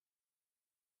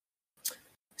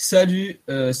Salut,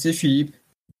 c'est Philippe.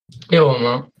 Et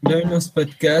Romain. Bienvenue dans ce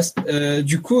podcast.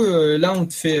 Là, on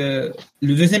te fait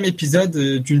le deuxième épisode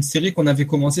d'une série qu'on avait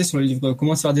commencé sur le livre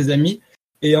Comment se faire des amis.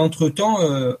 Et entre-temps,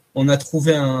 on a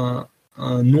trouvé un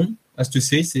nom à cette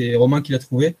série. C'est Romain qui l'a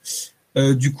trouvé.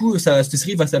 Cette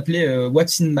série va s'appeler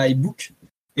What's in my book.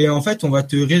 Et en fait, on va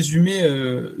te résumer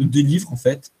des livres, en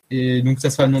fait. Et donc, ça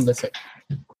sera le nom de la série.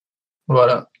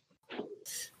 Voilà.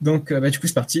 Donc,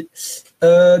 c'est parti.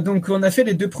 Donc, on a fait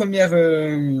les deux premières,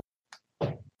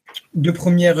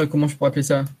 comment je pourrais appeler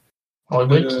ça,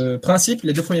 principes,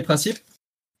 les deux premiers principes,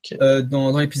 Okay.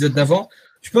 dans l'épisode d'avant.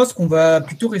 Je pense qu'on va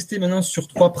plutôt rester maintenant sur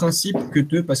 3 principes que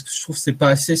 2 parce que je trouve que c'est pas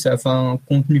assez, ça fait un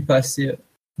contenu pas assez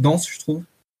dense, je trouve.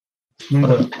 Donc,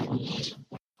 voilà.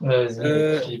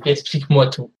 Vas-y,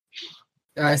 explique-moi tout.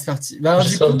 Ah, c'est parti. Je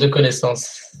sors de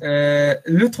connaissances.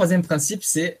 Le troisième principe,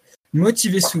 c'est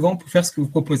motiver souvent pour faire ce que vous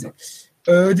proposez.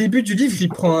 Au début du livre, il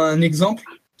prend un exemple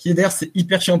qui, d'ailleurs, c'est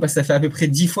hyper chiant parce que ça fait à peu près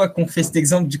 10 fois qu'on fait cet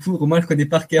exemple. Du coup, Romain le connaît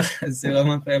par cœur. C'est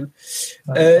vraiment incroyable.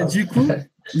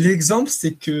 L'exemple,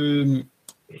 c'est que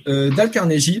Dale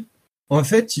Carnegie, en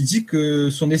fait, il dit que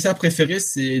son dessert préféré,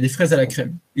 c'est des fraises à la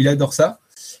crème. Il adore ça.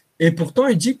 Et pourtant,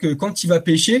 il dit que quand il va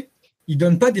pêcher, il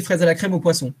donne pas des fraises à la crème aux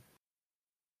poissons.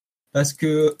 Parce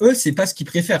que eux, c'est pas ce qu'ils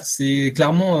préfèrent. C'est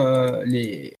clairement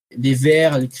les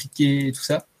vers, les criquets et tout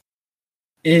ça.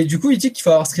 Et du coup, il dit qu'il faut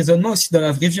avoir ce raisonnement aussi dans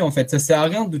la vraie vie, en fait. Ça sert à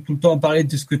rien de tout le temps parler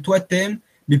de ce que toi t'aimes,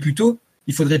 mais plutôt,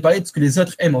 il faudrait parler de ce que les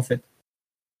autres aiment, en fait.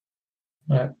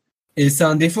 Ouais. Et c'est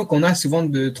un défaut qu'on a souvent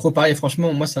de trop parler.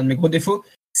 Franchement, moi, c'est un de mes gros défauts.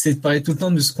 C'est de parler tout le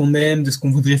temps de ce qu'on aime, de ce qu'on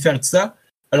voudrait faire et tout ça.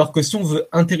 Alors que si on veut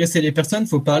intéresser les personnes, il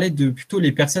faut parler de plutôt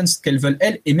les personnes, ce qu'elles veulent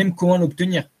elles, et même comment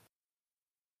l'obtenir.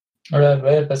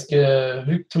 Ouais, parce que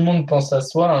vu que tout le monde pense à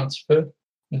soi un petit peu,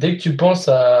 dès que tu penses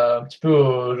un petit peu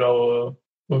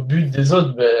au but des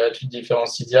autres, tu te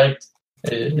différencies direct.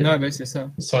 Et C'est ça.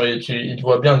 ils te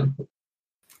voient bien. Du coup.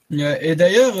 Et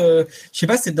d'ailleurs, je sais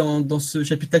pas, c'est dans ce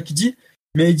chapitre-là qu'il dit,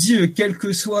 mais il dit quel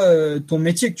que soit ton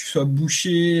métier, que tu sois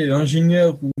boucher,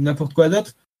 ingénieur ou n'importe quoi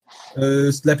d'autre,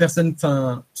 la personne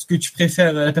à qui tu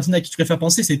préfères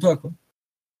penser, c'est toi, quoi.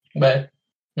 Ouais.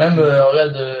 Même,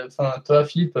 regarde, toi,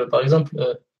 Philippe, par exemple,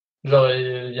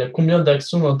 il y a combien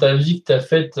d'actions dans ta vie que tu as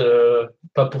faites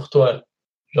pas pour toi,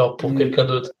 genre pour quelqu'un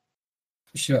d'autre?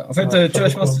 Je sais pas. En fait, Ouais, tu vois,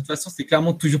 je pense que de toute façon, c'est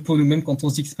clairement toujours pour nous. Même quand on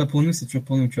se dit que c'est pas pour nous, c'est toujours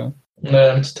pour nous, tu vois.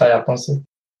 Une petite arrière-pensée.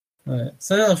 Ouais.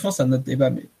 Ça, je pense, c'est un autre débat,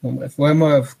 mais bon, bref. Ouais,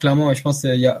 moi, clairement, je pense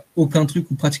qu'il y a aucun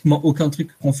truc ou pratiquement aucun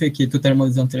truc qu'on fait qui est totalement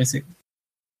désintéressé.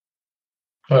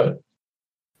 Ouais.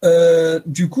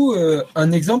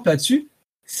 Un exemple là-dessus,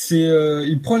 c'est,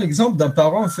 il prend l'exemple d'un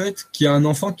parent, en fait, qui a un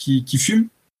enfant qui fume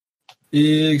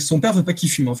et son père veut pas qu'il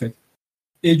fume, en fait.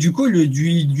 Et du coup,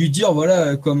 lui dire,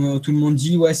 voilà, comme tout le monde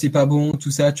dit, ouais, c'est pas bon,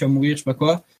 tout ça, tu vas mourir, je sais pas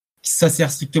quoi, ça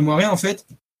sert strictement à rien, en fait.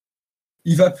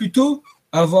 Il va plutôt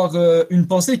avoir une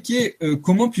pensée qui est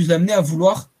comment puis-je l'amener à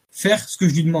vouloir faire ce que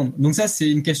je lui demande. Donc ça,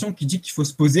 c'est une question qu'il dit qu'il faut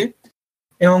se poser.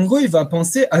 Et en gros, il va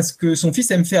penser à ce que son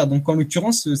fils aime faire. Donc en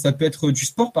l'occurrence, ça peut être du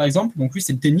sport, par exemple. Donc lui,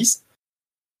 c'est le tennis.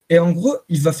 Et en gros,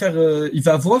 il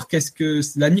va voir qu'est-ce que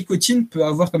la nicotine peut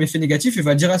avoir comme effet négatif et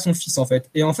va dire à son fils, en fait.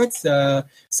 Et en fait, ça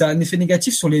a un effet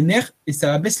négatif sur les nerfs et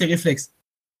ça abaisse les réflexes.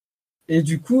 Et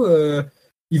du coup,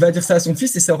 il va dire ça à son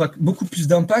fils et ça aura beaucoup plus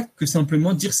d'impact que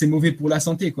simplement dire c'est mauvais pour la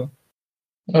santé, quoi.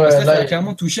 Ouais, Parce que ça va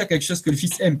clairement toucher à quelque chose que le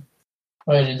fils aime.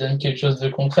 Ouais, il lui donne quelque chose de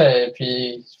concret. Et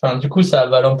puis, du coup, ça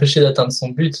va l'empêcher d'atteindre son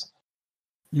but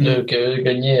de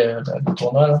gagner le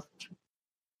tournoi, là.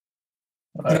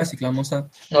 Ouais, c'est clairement ça.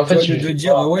 En fait, tu vois, de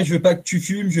dire ouais, je veux pas que tu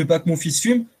fumes, je veux pas que mon fils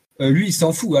fume, lui il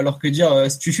s'en fout. Alors que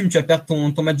dire si tu fumes, tu vas perdre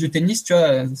ton match de tennis, tu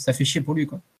vois, ça fait chier pour lui,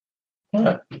 quoi.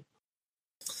 Ouais.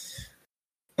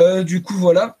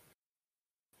 Voilà.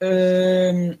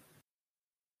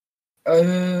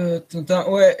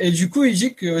 Ouais, et du coup, il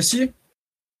dit que aussi,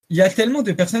 il y a tellement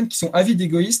de personnes qui sont avides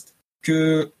égoïstes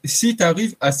que si tu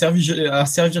arrives à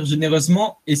servir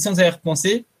généreusement et sans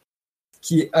arrière-pensée,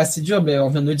 qui est assez dur, on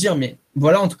vient de le dire, mais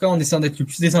voilà, en tout cas, en essayant d'être le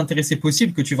plus désintéressé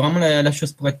possible, que tu veux vraiment la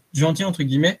chose pour être gentil, entre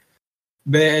guillemets,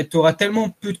 tu auras tellement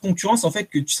peu de concurrence, en fait,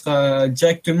 que tu seras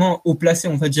directement haut placé,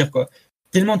 on va dire, quoi.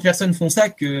 Tellement de personnes font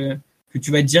ça que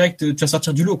tu vas être tu vas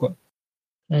sortir du lot, quoi.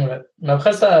 Ouais. Mais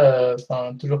après ça,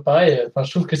 toujours pareil,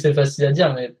 je trouve que c'est facile à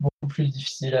dire, mais beaucoup plus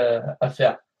difficile à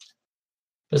faire.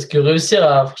 Parce que réussir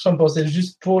à franchement penser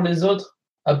juste pour les autres,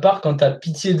 à part quand tu as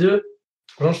pitié d'eux,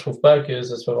 franchement, je trouve pas que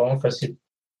ça soit vraiment facile.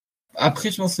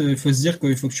 Après, je pense qu'il faut se dire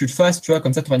qu'il faut que tu le fasses, tu vois,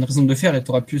 comme ça, tu auras une raison de le faire et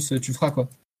tu le feras, quoi.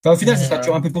 Enfin, au final, ça sera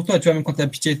toujours un peu pour toi, tu vois, même quand tu as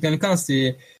pitié de quelqu'un,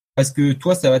 c'est parce que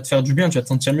toi, ça va te faire du bien, tu vas te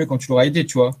sentir mieux quand tu l'auras aidé,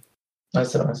 tu vois. Ouais,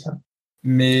 c'est vrai, ça.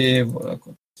 Mais voilà,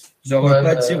 quoi. Genre,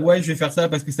 pas dire, ouais, je vais faire ça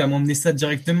parce que ça m'a emmené ça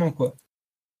directement, quoi.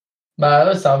 Bah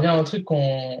ouais, ça revient au truc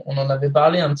qu'on en avait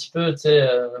parlé un petit peu, tu sais,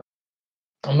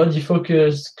 en mode il faut que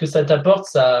ce que ça t'apporte,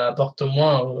 ça apporte au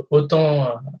moins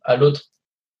autant à l'autre.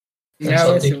 Une Ah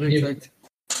sorte ouais, c'est vrai, d'équilibre. exact.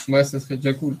 Ouais, ça serait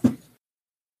déjà cool.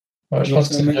 Ouais, je Genre, pense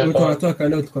que ça c'est met déjà pas autant à mal. toi qu'à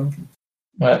l'autre, quoi.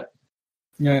 Ouais.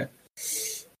 Ouais.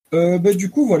 Bah, du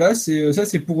coup, voilà,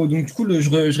 c'est pour. Donc, du coup,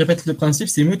 je répète le principe,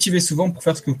 c'est motiver souvent pour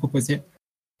faire ce que vous proposez.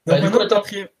 Bah, Donc, du coup, maintenant, attends,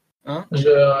 quatrième. Hein?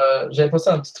 j'avais pensé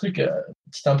à un petit truc,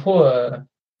 petite impro.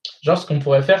 Genre, ce qu'on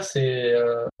pourrait faire, c'est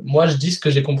moi, je dis ce que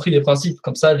j'ai compris des principes.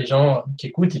 Comme ça, les gens qui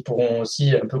écoutent, ils pourront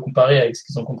aussi un peu comparer avec ce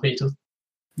qu'ils ont compris et tout.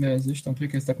 Vas-y, je t'en prie,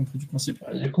 qu'est-ce que t'as compris du principe?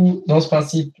 Du coup, dans ce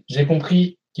principe, j'ai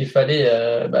compris qu'il fallait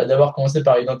d'abord commencer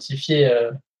par identifier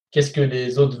qu'est-ce que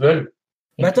les autres veulent.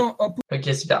 Bah, Donc, attends, hop.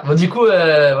 ok, super. Bon, du coup,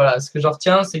 voilà, ce que j'en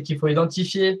retiens, c'est qu'il faut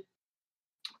identifier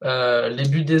les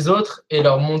buts des autres et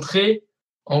leur montrer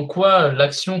en quoi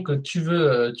l'action que tu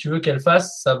veux qu'elles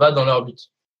fassent, ça va dans leur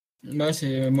but. Bah,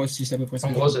 moi aussi, c'est à peu près ce En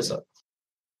que j'ai gros, c'est compris.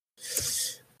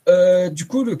 ça. Du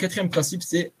coup, le quatrième principe,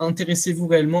 c'est intéressez-vous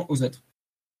réellement aux autres.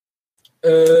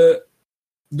 Euh,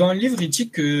 Dans le livre, il dit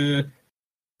que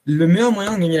le meilleur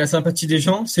moyen de gagner la sympathie des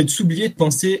gens, c'est de s'oublier de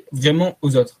penser vraiment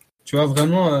aux autres. Tu vois,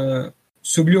 vraiment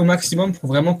s'oublier au maximum pour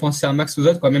vraiment penser un max aux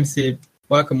autres, quoi. Même si c'est,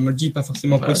 voilà, comme on le dit, pas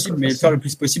forcément Ouais, pas possible, mais le faire facile. le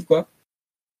plus possible, quoi.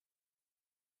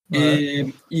 Ouais.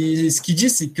 Ce qu'il dit,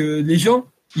 c'est que les gens,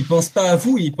 ils pensent pas à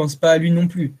vous, ils pensent pas à lui non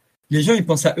plus. Les gens, ils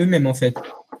pensent à eux-mêmes, en fait.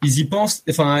 Ils y pensent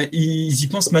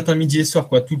matin, midi et soir,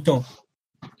 quoi, tout le temps.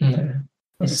 Ouais.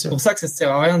 C'est C'est sûr. pour ça que ça sert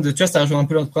à rien de, tu vois, ça rejoint un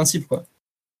peu notre principe, quoi.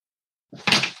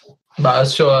 Bah,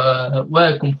 sur,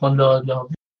 ouais, comprendre leur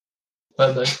but.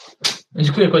 Ouais, bah. Et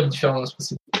du coup, il y a quoi de différent dans ce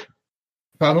principe?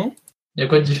 Pardon? Il y a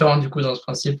quoi de différent, du coup, dans ce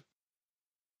principe?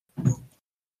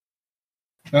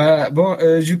 Voilà. Bon,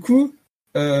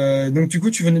 donc du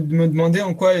coup, tu venais de me demander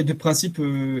en quoi les deux principes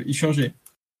ils changeaient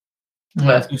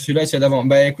Ouais. entre celui-là et celui d'avant.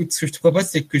 Bah écoute, ce que je te propose,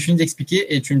 c'est que je finis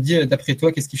d'expliquer et tu me dis d'après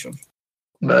toi qu'est-ce qui change.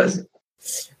 Bah,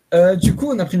 vas-y. Du coup,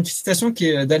 on a pris une petite citation qui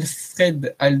est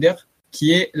d'Alfred Adler,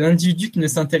 qui est l'individu qui ne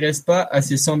s'intéresse pas à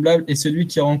ses semblables est celui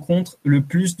qui rencontre le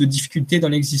plus de difficultés dans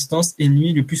l'existence et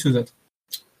nuit le plus aux autres.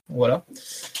 Voilà.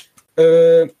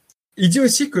 Euh, il dit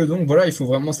aussi que donc voilà, il faut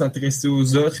vraiment s'intéresser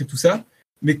aux autres et tout ça,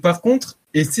 mais que par contre,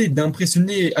 essayer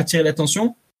d'impressionner et attirer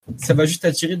l'attention, ça va juste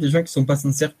attirer des gens qui sont pas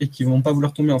sincères et qui vont pas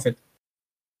vouloir tomber en fait.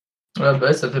 Ouais,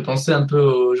 bah, ça fait penser un peu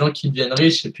aux gens qui deviennent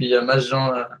riches et puis il y a masse de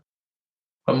gens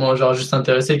vraiment, genre, juste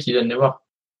intéressés qui viennent les voir.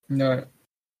 Ouais,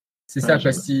 c'est Ouais, ça je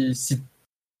quoi. vois.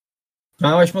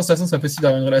 Enfin, ouais, je pense de toute façon, c'est possible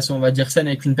d'avoir une relation, on va dire saine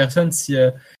avec une personne si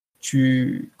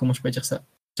comment je peux dire ça.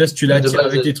 Tu vois, si tu De l'attires base,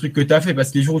 avec des trucs que tu as fait,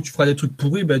 parce que les jours où tu feras des trucs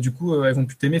pourris, bah du coup, elles vont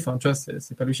plus t'aimer. Enfin, tu vois,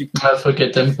 c'est pas logique. il faut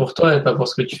qu'elle t'aime pour toi et pas pour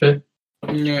ce que tu fais.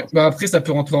 Ouais. Bah après, ça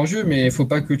peut rentrer en jeu, mais il faut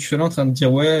pas que tu sois là en train de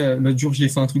dire ouais, l'autre jour j'ai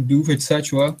fait un truc de ouf et tout ça,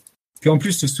 tu vois. Puis en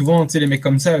plus, souvent, tu sais, les mecs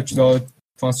comme ça,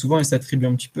 enfin, souvent, ils s'attribuent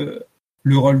un petit peu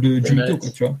le rôle Le du mytho, quoi,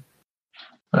 mérite. tu vois.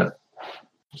 Ouais.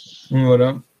 Donc,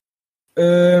 voilà.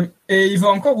 Et il va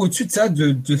encore au-dessus de ça,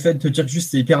 de fait de dire que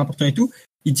juste c'est hyper important et tout.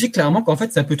 Il dit clairement qu'en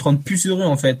fait, ça peut te rendre plus heureux,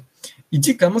 en fait. Il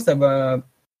dit clairement ça va.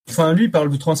 Enfin, lui, il parle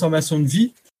de transformation de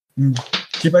vie. Je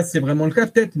sais pas si c'est vraiment le cas,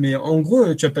 peut-être, mais en gros,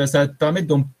 ça va te permettre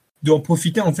d'en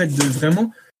profiter, en fait, de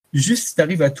vraiment. Juste si tu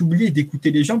arrives à t'oublier et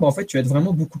d'écouter les gens, bah, en fait, tu vas être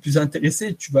vraiment beaucoup plus intéressé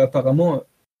et tu vas apparemment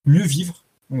mieux vivre.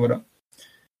 Donc, voilà.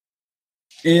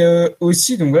 Et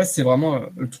aussi, donc voilà, c'est vraiment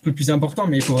le truc le plus important,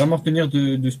 mais il faut vraiment retenir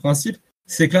de ce principe,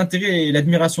 c'est que l'intérêt et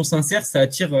l'admiration sincère, ça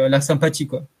attire la sympathie,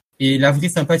 quoi. Et la vraie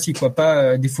sympathie, quoi,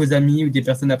 pas des faux amis ou des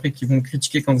personnes après qui vont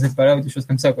critiquer quand vous n'êtes pas là ou des choses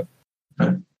comme ça, quoi.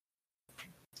 Ouais.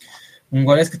 Donc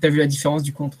voilà, est-ce que tu as vu la différence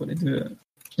du coup entre les deux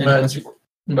Ouais, principes?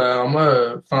 bah, alors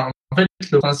moi, en fait,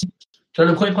 le principe, tu vois,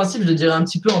 le premier principe, je le dirais un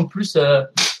petit peu en plus,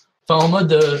 en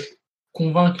mode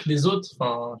convaincre les autres, tu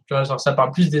vois, genre, ça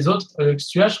parle plus des autres. Que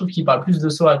celui-là, je trouve qu'il parle plus de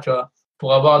soi, tu vois.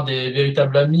 Pour avoir des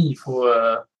véritables amis, faut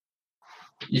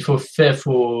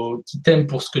qu'ils t'aiment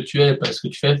pour ce que tu es, pas ce que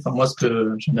tu fais. Enfin, moi, ce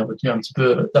que j'en ai retenu un petit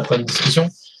peu d'après une discussion.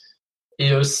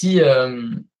 Et aussi,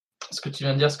 ce que tu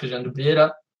viens de dire, ce que je viens d'oublier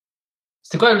là.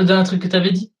 C'était quoi le dernier truc que tu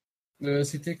avais dit?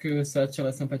 C'était que ça attire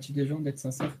la sympathie des gens d'être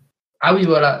sincère. Ah oui,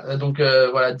 voilà. Donc,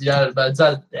 voilà. Déjà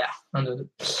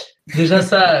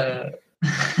ça,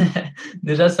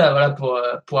 déjà ça, voilà, pour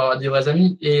avoir des vrais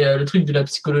amis. Et le truc de la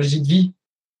psychologie de vie,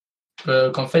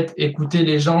 qu'en fait, écouter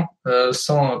les gens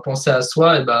sans penser à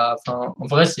soi, et bah, en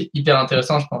vrai, c'est hyper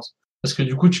intéressant, je pense. Parce que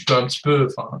du coup, tu peux un petit peu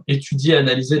étudier,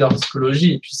 analyser leur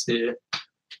psychologie. Et puis,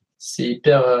 c'est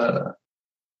hyper,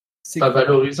 C'est pas clair.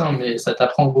 valorisant, mais ça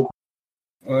t'apprend beaucoup.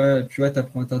 Ouais, tu vois,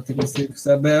 t'apprends à t'intéresser, tout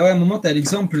ça. Ben ouais, à un moment, t'as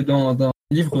l'exemple dans un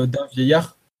livre d'un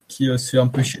vieillard qui se fait un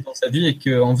peu chier dans sa vie et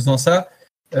qu'en faisant ça,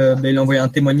 ben, il a envoyé un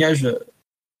témoignage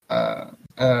à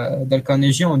Dale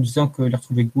Carnegie en disant qu'il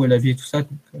retrouvait goût à la vie et tout ça.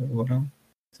 Donc voilà.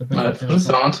 Ça peut être Franchement,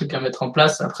 c'est vraiment un truc à mettre en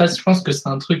place. Après, je pense que c'est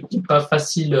un truc qui n'est pas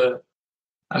facile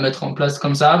à mettre en place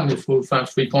comme ça, mais faut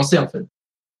y penser en fait,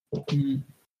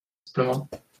 simplement.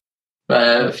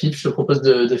 Philippe, je te propose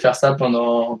de faire ça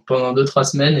pendant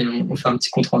 2-3 semaines et on fait un petit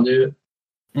compte rendu.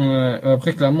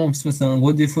 Après, clairement, en plus, moi, c'est un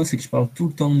gros défaut, c'est que je parle tout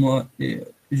le temps de moi et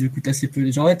j'écoute assez peu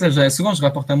les gens. En fait, là, souvent, je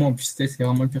rapporte à moi, en plus, c'est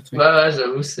vraiment le pire truc. Ouais,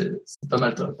 j'avoue, c'est pas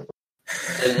mal toi.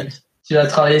 Tu vas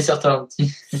travailler sur toi un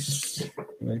petit.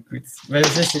 Écoute,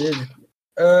 j'ai essayé.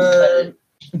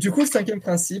 Du coup, le 5e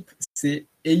principe, c'est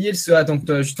ayez le sourire.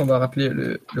 Donc, juste, on va rappeler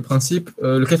le principe.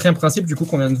 Le 4e principe, du coup,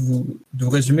 qu'on vient de vous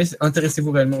résumer, c'est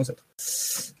intéressez-vous réellement aux autres.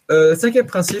 5e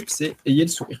principe, c'est ayez le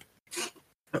sourire.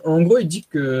 En gros, il dit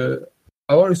que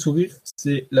avoir le sourire,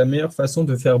 c'est la meilleure façon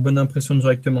de faire bonne impression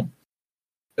directement.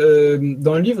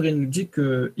 Dans le livre, il nous dit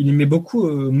qu'il aimait beaucoup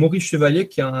Maurice Chevalier,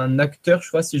 qui est un acteur, je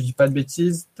crois, si je dis pas de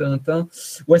bêtises.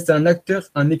 Ouais, c'est un acteur,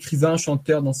 un écrivain, un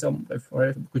chanteur, danseur, bon, bref,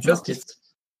 ouais, beaucoup de choses.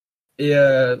 Et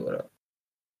voilà.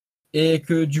 Et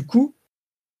que du coup,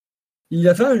 il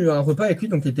a fait un repas avec lui,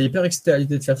 donc il était hyper excité à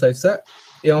l'idée de faire ça et ça.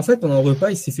 Et en fait, pendant le repas,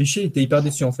 il s'est fait chier, il était hyper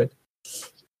déçu en fait.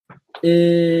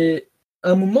 Et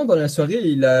à un moment dans la soirée,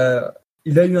 il a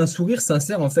eu un sourire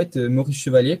sincère en fait, Maurice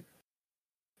Chevalier.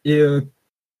 Et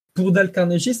pour Dale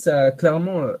Carnegie, ça a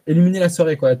clairement éliminé la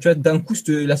soirée, quoi. Tu vois, d'un coup,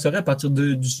 la soirée, à partir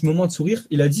de ce moment de sourire,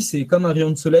 il a dit c'est comme un rayon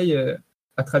de soleil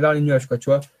à travers les nuages, quoi, tu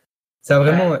vois. Ça a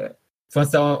vraiment.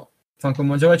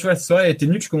 Comment dire, ouais, tu vois, la soirée a été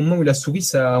nulle jusqu'au moment où il a souri,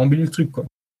 ça a embelli le truc, quoi.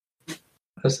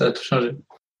 Ça a tout changé.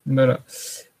 Voilà.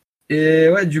 Et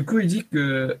ouais, du coup, il dit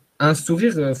que un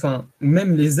sourire,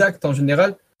 même les actes en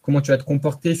général, comment tu vas te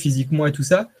comporter physiquement et tout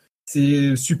ça,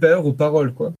 c'est supérieur aux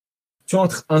paroles, quoi. Tu vois,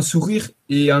 entre un sourire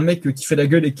et un mec qui fait la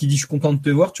gueule et qui dit je suis content de te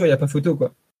voir, tu vois, il n'y a pas photo,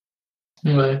 quoi.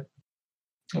 Ouais.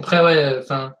 Après, ouais,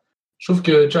 je trouve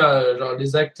que, tu vois, genre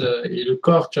les actes et le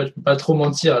corps, tu vois, tu peux pas trop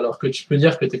mentir, alors que tu peux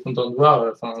dire que tu es content de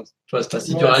voir, tu vois, c'est pas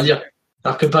si dur à dire.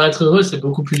 Alors que paraître heureux, c'est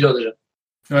beaucoup plus dur déjà.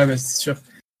 Ouais, bah, c'est sûr.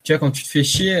 Tu vois, quand tu te fais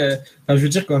chier, je veux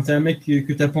dire, quand t'es un mec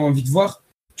que t'as pas envie de voir,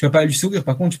 tu vas pas lui sourire.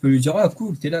 Par contre, tu peux lui dire, ah,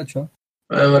 cool, t'es là, tu vois.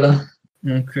 Ouais, voilà.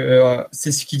 Donc,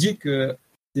 c'est ce qui dit que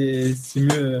c'est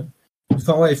mieux.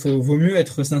 Enfin, ouais, vaut mieux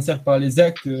être sincère par les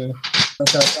actes, ça va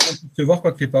permettre de se voir,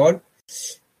 quoi, que les paroles.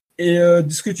 Et de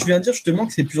ce que tu viens de dire, justement,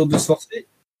 que c'est plus dur de se forcer,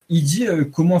 il dit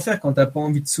comment faire quand t'as pas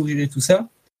envie de sourire et tout ça.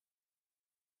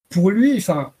 Pour lui,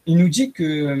 il nous dit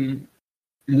que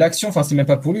l'action, c'est même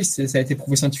pas pour lui, ça a été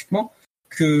prouvé scientifiquement,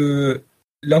 que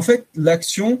en fait,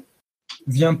 l'action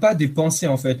vient pas des pensées,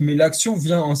 en fait, mais l'action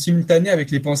vient en simultané avec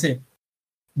les pensées.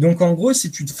 Donc, en gros,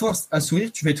 si tu te forces à sourire,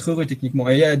 tu vas être heureux techniquement.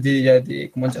 Et il y a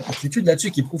des études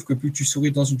là-dessus qui prouvent que plus tu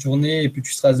souris dans une journée, plus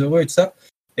tu seras heureux et tout ça.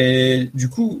 Et du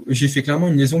coup, j'ai fait clairement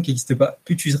une liaison qui n'existe pas.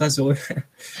 Plus tu seras heureux,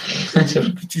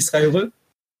 plus tu seras heureux.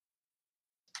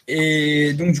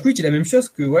 Et donc, du coup, il dit la même chose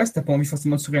que ouais, si t'as pas envie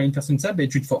forcément de sourire à une personne ça, ben,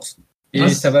 tu te forces. Et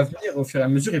ça va venir au fur et à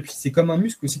mesure. Et puis, c'est comme un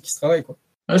muscle aussi qui se travaille, quoi.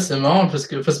 Ouais, c'est marrant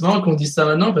c'est marrant qu'on dise ça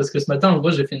maintenant parce que ce matin, en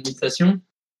gros, j'ai fait une méditation.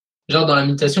 Genre, dans la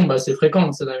méditation, c'est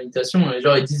fréquent, c'est dans la méditation. Et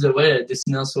genre, ils disent, ouais,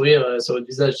 dessiner un sourire sur votre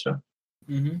visage, tu vois.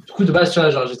 Mm-hmm. Du coup, de base, tu vois,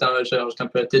 genre, j'étais un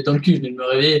peu la tête dans le cul, je venais de me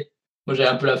réveiller. Moi, j'avais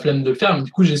un peu la flemme de le faire, mais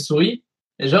du coup, j'ai souri.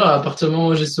 Et genre, à partir du moment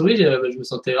où j'ai souri, je me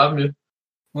sentais grave mieux.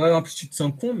 Ouais, en plus, tu te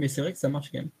sens con, mais c'est vrai que ça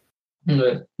marche quand même.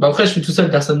 Ouais. Après, je suis tout seul,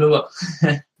 personne ne me voit.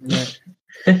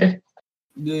 Ouais.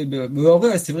 En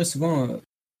vrai, c'est vrai, souvent,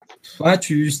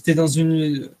 si t'es dans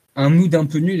un mood un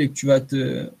peu nul et que tu vas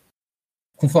te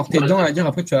conforter dedans, à dire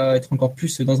après tu vas être encore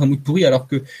plus dans un mood pourri, alors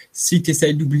que si tu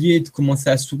essayes d'oublier, de commencer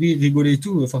à sourire, rigoler et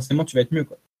tout, forcément tu vas être mieux,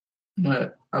 quoi. Ouais.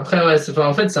 Après, ouais,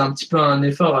 en fait, c'est un petit peu un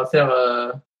effort à faire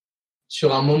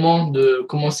sur un moment de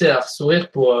commencer à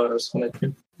sourire pour se remettre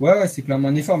mieux. Ouais, c'est clairement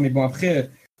un effort, mais bon, après,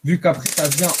 vu qu'après ça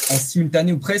vient en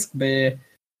simultané ou presque, ben,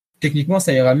 techniquement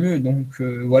ça ira mieux, donc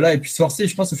voilà, et puis se forcer,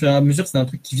 je pense au fur et à mesure, c'est un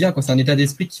truc qui vient, quoi, c'est un état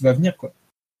d'esprit qui va venir, quoi.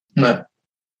 Ouais.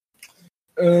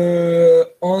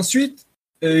 Ensuite,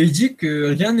 il dit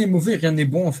que rien n'est mauvais, rien n'est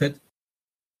bon en fait.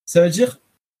 Ça veut dire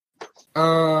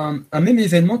un même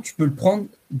événement, tu peux le prendre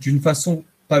d'une façon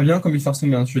pas bien comme une façon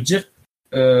bien. Je veux dire,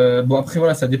 bon après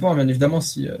voilà, ça dépend bien évidemment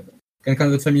si quelqu'un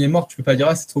de votre famille est mort, tu peux pas dire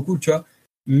ah c'est trop cool, tu vois.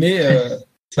 Mais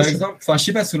par exemple, je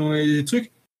sais pas, selon les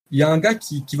trucs, il y a un gars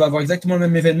qui va avoir exactement le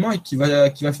même événement et qui va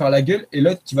faire la gueule et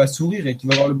l'autre qui va sourire et qui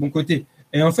va avoir le bon côté.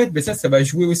 Et en fait, ben ça va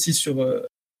jouer aussi sur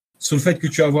le fait que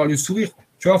tu vas avoir le sourire.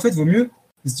 Tu vois, en fait, vaut mieux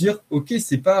se dire, ok,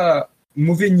 c'est pas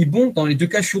mauvais ni bon, dans les deux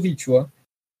cas, je souris, tu vois.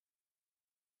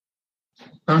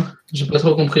 Hein, j'ai pas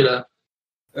trop compris là.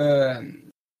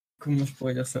 Comment je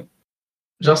pourrais dire ça?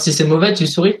 Genre, si c'est mauvais, tu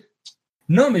souris?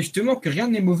 Non, mais justement, que rien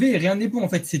n'est mauvais et rien n'est bon. En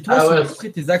fait, c'est toi, Ah c'est ouais. après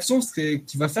tes actions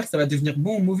qui va faire que ça va devenir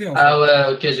bon ou mauvais, en fait. Ah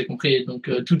ouais, ok, j'ai compris. Donc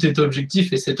tout est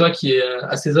objectif et c'est toi qui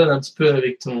assaisonne un petit peu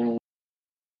avec ton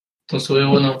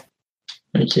sourire au nain.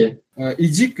 Ok.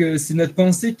 Il dit que c'est notre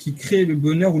pensée qui crée le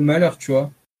bonheur ou le malheur, tu vois.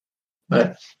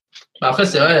 Ouais. Après,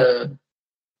 c'est vrai,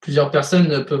 plusieurs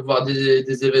personnes peuvent voir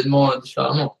des événements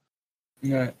différemment.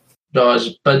 Ouais. Genre,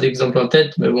 j'ai pas d'exemple en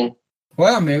tête, mais bon.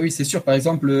 Ouais, mais oui, c'est sûr. Par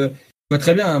exemple, je vois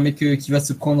très bien un mec qui va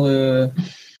se prendre.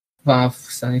 Enfin,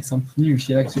 c'est un exemple nul,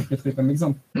 c'est là que je prêterai comme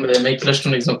exemple. Mais mec, lâche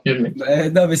ton exemple nul, mec.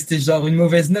 Non, mais c'était genre une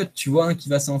mauvaise note, tu vois, un qui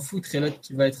va s'en foutre et l'autre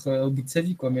qui va être au bout de sa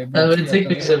vie, quoi. Mais bon, Ah tu ouais, sais,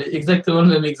 tu il y a sais quand que même. j'avais exactement le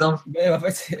même exemple. Mais en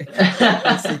fait,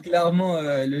 c'est clairement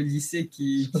le lycée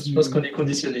Je pense qu'on est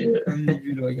conditionné.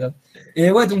 omnibule, ouais, grave.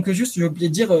 Et ouais, donc juste, j'ai oublié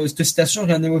de dire, cette citation,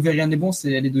 rien n'est mauvais, rien n'est bon,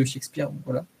 elle est de Shakespeare, donc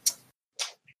voilà.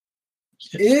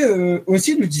 Et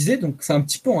aussi, il nous disait, donc c'est un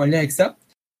petit peu en lien avec ça,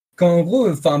 qu'en gros,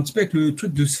 enfin un petit peu avec le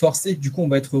truc de se forcer, du coup on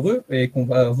va être heureux et on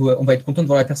va être content de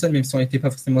voir la personne, même si on n'était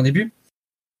pas forcément au début,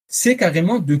 c'est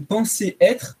carrément de penser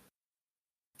être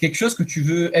quelque chose que tu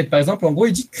veux être. Par exemple, en gros,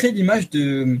 il dit crée l'image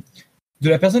de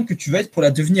la personne que tu veux être pour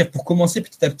la devenir, pour commencer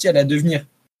petit à petit à la devenir.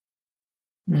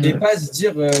 Et pas se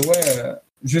dire,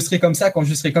 je serai comme ça quand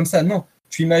je serai comme ça. Non,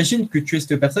 tu imagines que tu es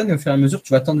cette personne et au fur et à mesure,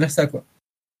 tu vas tendre vers ça, quoi.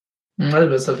 Ouais,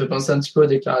 bah, ça fait penser un petit peu aux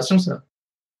déclarations, ça.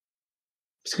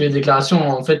 Parce que les déclarations,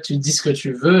 en fait, tu dis ce que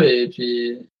tu veux et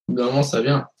puis, au bout d'un moment, ça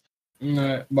vient.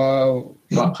 Ouais, bah,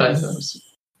 Bon, après,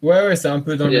 ouais, c'est un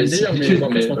peu dans il le y a même des délire, mais similitudes, bon,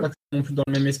 après, je mais pense pas que c'est non plus dans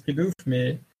le même esprit de ouf,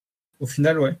 mais au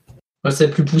final, ouais. ouais, c'est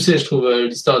plus poussé, je trouve,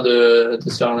 l'histoire de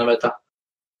se faire un avatar.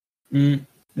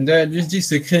 Juste dit,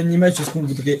 se créer une image de ce qu'on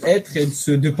voudrait être et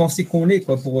de penser qu'on l'est,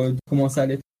 quoi, pour commencer à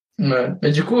l'être. Ouais.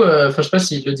 Mais du coup, je sais pas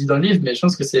s'il le dit dans le livre, mais je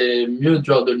pense que c'est mieux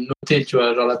genre, de le noter, tu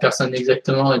vois, genre la personne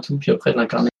exactement et tout, puis après de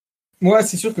l'incarner. Moi,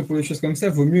 c'est sûr que pour les choses comme ça,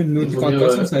 vaut mieux le noter. Vaut Enfin, de mieux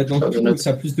toute façon, ça va être dans faire des tout. notes. Ça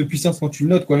a plus de puissance quand tu le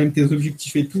notes, quoi. Même tes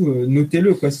objectifs et tout,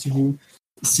 notez-le, quoi.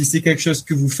 Si c'est quelque chose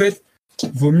que vous faites,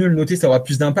 vaut mieux le noter, ça aura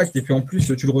plus d'impact. Et puis en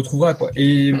plus, tu le retrouveras, quoi.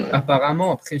 Et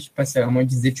apparemment, après, je sais pas si il y a vraiment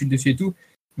des études dessus et tout,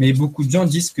 mais beaucoup de gens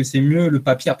disent que c'est mieux le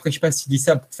papier. Après, je sais pas s'ils disent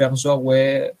ça pour faire genre,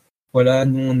 ouais, voilà,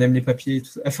 nous, on aime les papiers et tout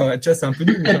ça. Enfin, tu vois, c'est un peu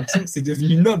nul, mais j'ai l'impression que c'est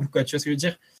devenu noble, quoi. Tu vois ce que je veux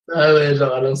dire? Ah ouais,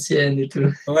 genre à l'ancienne et tout.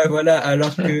 Ouais, voilà.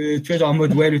 Alors que, tu vois, genre en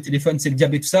mode, ouais, le téléphone, c'est le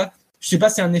diable et tout ça. Je sais pas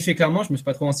si c'est un effet clairement, je me suis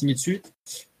pas trop renseigné dessus.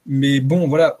 Mais bon,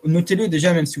 voilà, notez-le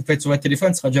déjà, même si vous faites sur votre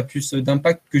téléphone, ça sera déjà plus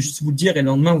d'impact que juste vous le dire et le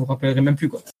lendemain, vous vous rappellerez même plus,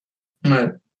 quoi. Ouais.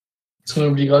 Parce qu'on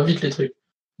oublie grave vite les trucs.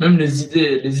 Même les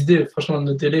idées, franchement,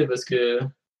 notez-les parce que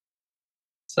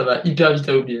ça va hyper vite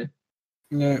à oublier.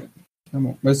 Ouais,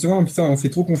 clairement. Bah, souvent, putain, on fait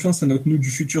trop confiance à notre nous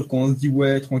du futur quand on se dit,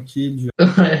 ouais, tranquille.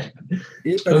 Ouais.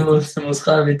 Et pas du tout. Ça m'en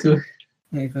sera et tout.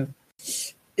 Ouais, grave.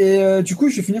 Et du coup,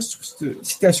 je vais finir sur cette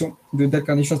citation de Dale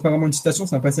Carnegie. C'est pas vraiment une citation,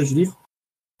 c'est un passage du livre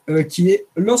qui est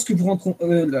lorsque vous vous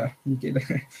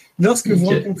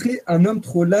rencontrez un homme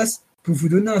trop las pour vous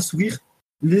donner un sourire,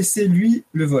 laissez-lui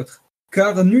le vôtre.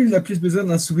 Car nul n'a plus besoin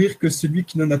d'un sourire que celui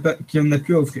qui n'en a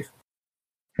plus à offrir.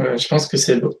 Ouais, je pense que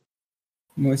c'est beau.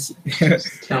 Moi aussi. C'est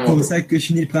C'est pour ça que je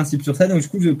finis le principe sur ça. Donc, du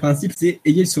coup, le principe, c'est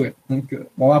ayez le sourire. Donc,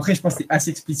 bon, après, je pense que c'est assez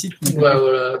explicite. Ouais,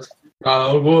 voilà.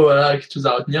 En gros, voilà, quelque chose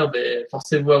à retenir, ben,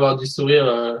 forcez-vous à avoir du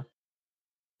sourire,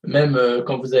 même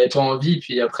quand vous n'avez pas envie,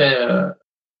 puis après,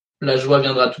 la joie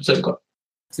viendra toute seule, quoi.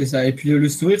 C'est ça. Et puis, le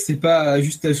sourire, c'est pas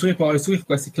juste le sourire pour avoir le sourire,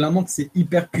 quoi. C'est clairement que c'est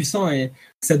hyper puissant et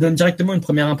ça donne directement une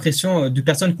première impression de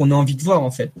personne qu'on a envie de voir, en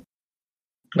fait.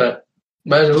 Ouais.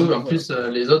 Bah, j'avoue, en plus,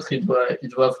 les autres, ils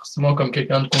te voient forcément comme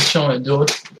quelqu'un de conscient et d'heureux.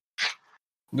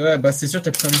 Ouais, bah, c'est sûr, t'as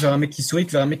plus envie de voir un mec qui sourit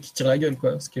que vers un mec qui tire la gueule,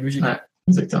 quoi. Ce qui est logique. Ouais,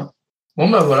 exactement. Bon,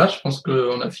 bah voilà, je pense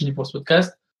qu'on a fini pour ce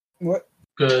podcast. Ouais.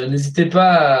 N'hésitez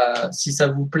pas, si ça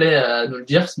vous plaît, à nous le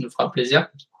dire, ça nous fera plaisir.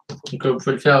 Donc, vous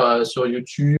pouvez le faire sur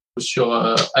YouTube ou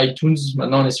sur iTunes.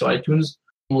 Maintenant, on est sur iTunes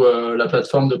ou la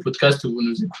plateforme de podcast où vous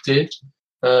nous écoutez.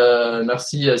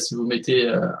 Merci si vous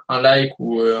mettez un like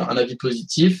ou un avis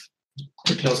positif.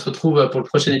 Et puis, on se retrouve pour le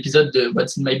prochain épisode de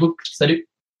What's in My Book. Salut!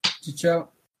 Ciao.